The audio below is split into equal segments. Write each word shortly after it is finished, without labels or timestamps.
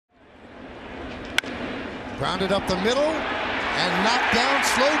Grounded up the middle and knocked down,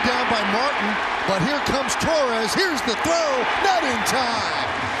 slowed down by Martin. But here comes Torres. Here's the throw, not in time.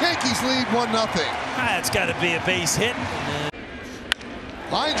 Yankees lead 1-0. That's got to be a base hit.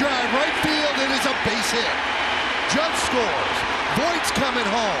 Line drive, right field. It is a base hit. Judge scores. Voigt's coming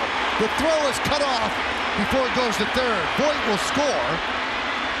home. The throw is cut off before it goes to third. Voigt will score.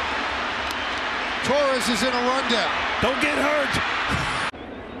 Torres is in a rundown. Don't get hurt.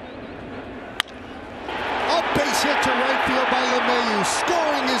 A base hit to right field by LeMahieu.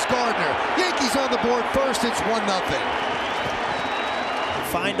 Scoring is Gardner. Yankees on the board first. It's 1-0.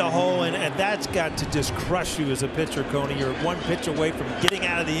 Find a hole, and that's got to just crush you as a pitcher, Coney. You're one pitch away from getting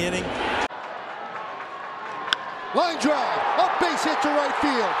out of the inning. Line drive, a base hit to right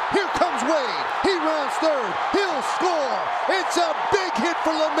field. Here comes Wade. He rounds third. He'll score. It's a big hit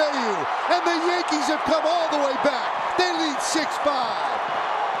for LeMahieu, and the Yankees have come all the way back. They lead 6-5.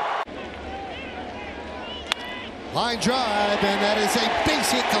 Line drive, and that is a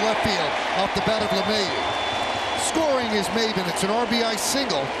base hit to left field off the bat of LeMahieu. Scoring is Maven. It's an RBI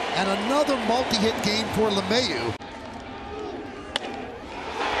single and another multi-hit game for LeMahieu.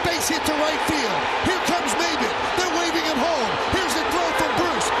 Base hit to right field. Here comes Maven. They're waving him home. Here's the throw from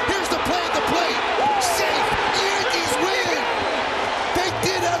Bruce. Here's the play at the plate. Safe. Yankees win. They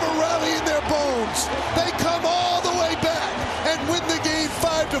did have a rally in their bones. They come all the way back and win the game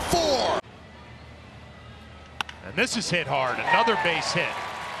 5-4. And this is hit hard. Another base hit.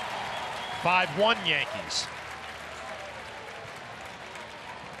 5-1 Yankees.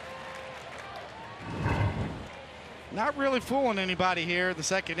 Not really fooling anybody here. The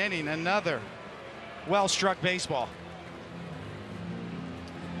second inning, another well-struck baseball.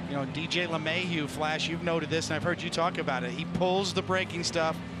 You know, DJ LeMahieu, Flash, you've noted this, and I've heard you talk about it. He pulls the breaking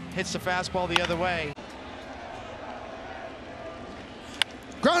stuff, hits the fastball the other way.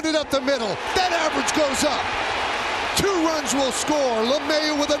 Grounded up the middle. That average goes up. 2 runs will score.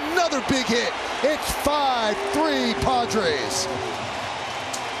 LeMahieu with another big hit. It's 5-3 Padres.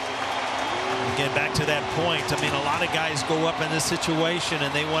 Again, back to that point. I mean, a lot of guys go up in this situation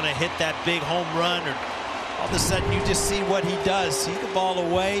and they want to hit that big home run, or all of a sudden you just see what he does. See the ball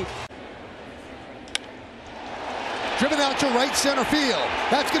away. Driven out to right center field.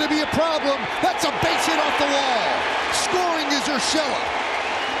 That's going to be a problem. That's a base hit off the wall. Scoring is Urshela.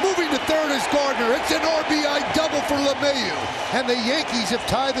 Moving to third is Gardner. It's an RBI double for LeMahieu. And the Yankees have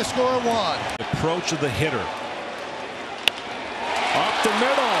tied the score at 1. Approach of the hitter. Up the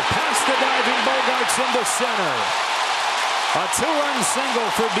middle, past the diving Bogarts into center. A 2-run single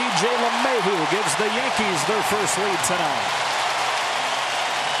for DJ LeMahieu gives the Yankees their first lead tonight.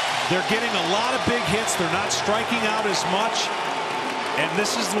 They're getting a lot of big hits. They're not striking out as much. And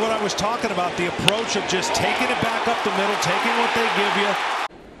this is what I was talking about, the approach of just taking it back up the middle, taking what they give you.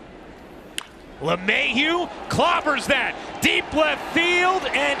 LeMahieu clobbers that. Deep left field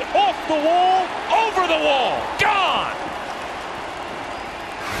and off the wall, over the wall. Gone!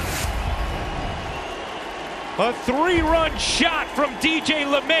 A 3-run shot from DJ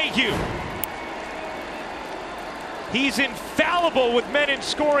LeMahieu. He's infallible with men in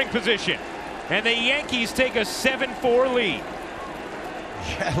scoring position. And the Yankees take a 7-4 lead.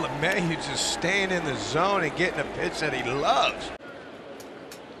 Yeah, LeMahieu just staying in the zone and getting a pitch that he loves.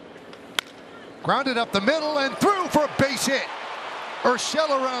 Grounded up the middle and through for a base hit.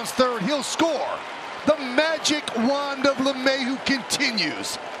 Urshela rounds third. He'll score. The magic wand of LeMahieu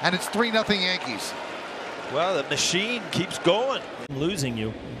continues. And it's 3-0 Yankees. Well, the machine keeps going. I'm losing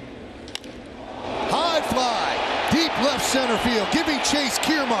you. High fly, deep left center field, giving chase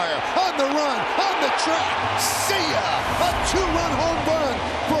Kiermaier on the run, on the track. See ya! A 2-run home run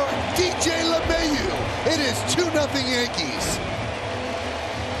for DJ LeMahieu. It is 2-0 Yankees.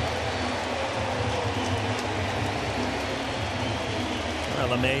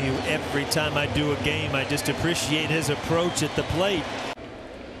 Well, LeMahieu, every time I do a game, I just appreciate his approach at the plate.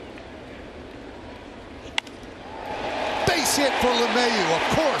 Base hit for LeMahieu. Of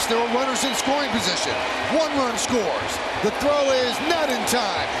course, there are runners in scoring position. 1 run scores. The throw is not in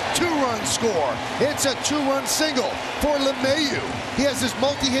time. 2-run score. It's a 2-run single for LeMahieu. He has his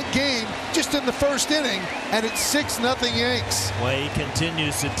multi-hit game just in the first inning, and it's 6-0 Yanks. Well, he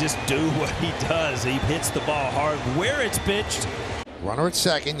continues to just do what he does. He hits the ball hard where it's pitched. Runner at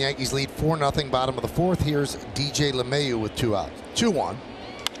second. Yankees lead 4-0. Bottom of the 4th. Here's DJ LeMahieu with 2 outs. 2-1.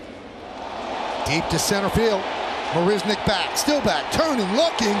 Deep to center field. Marisnik back, still back, turning,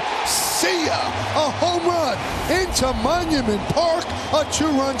 looking, see ya! A home run into Monument Park, a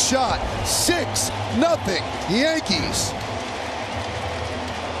 2-run shot, 6-0 Yankees.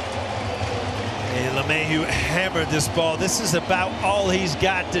 Hey, LeMahieu hammered this ball. This is about all he's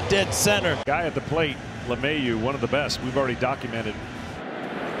got to dead center. Guy at the plate LeMahieu, one of the best we've already documented.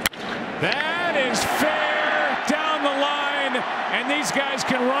 That is fair down the line, and these guys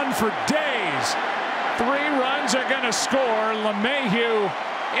can run for days. 3 runs are going to score. LeMahieu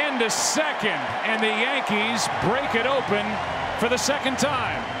into second, and the Yankees break it open for the second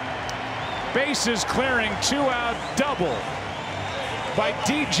time. Bases clearing, 2-out double by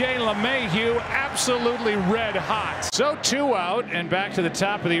DJ LeMahieu, absolutely red hot. So 2 out and back to the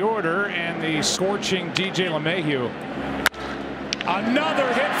top of the order, and the scorching DJ LeMahieu.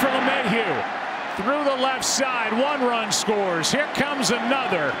 Another hit for LeMahieu through the left side. 1 run scores. Here comes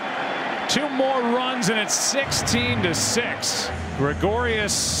another. 2 more runs, and it's 16-6.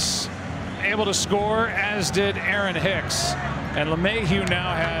 Gregorius able to score, as did Aaron Hicks. And LeMahieu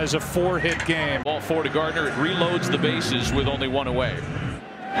now has a 4-hit game. Ball forward to Gardner. It reloads the bases with only 1 away. Into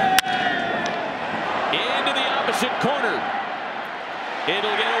the opposite corner.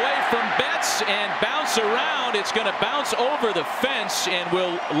 It'll get away from Betts and bounce around. It's going to bounce over the fence and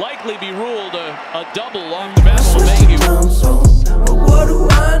will likely be ruled a double off the bat. LeMahieu. But what do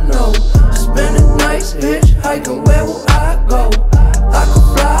I know? Spending nights hitchhiking, where will I go? I could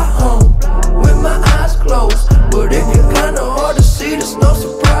fly home with my eyes closed, but it get kinda hard to see, there's no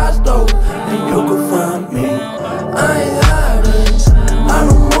surprise though. And you can find me, I ain't hiding. I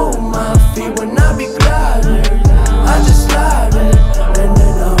don't move my feet when I be gliding. I just slide in, and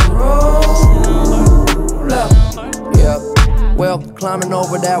then I roll up. Yeah, well, climbing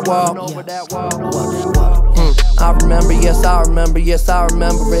over that wall. I remember, yes I remember, yes I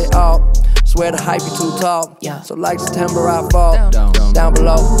remember it all. Swear the hype be too tall, so like September I fall down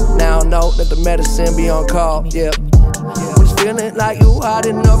below. Now I know that the medicine be on call, yeah. Was feeling like you hot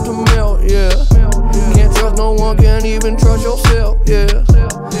enough to melt, yeah. Can't trust no one, can't even trust yourself, yeah.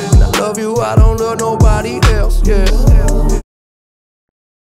 And I love you, I don't love nobody else, yeah.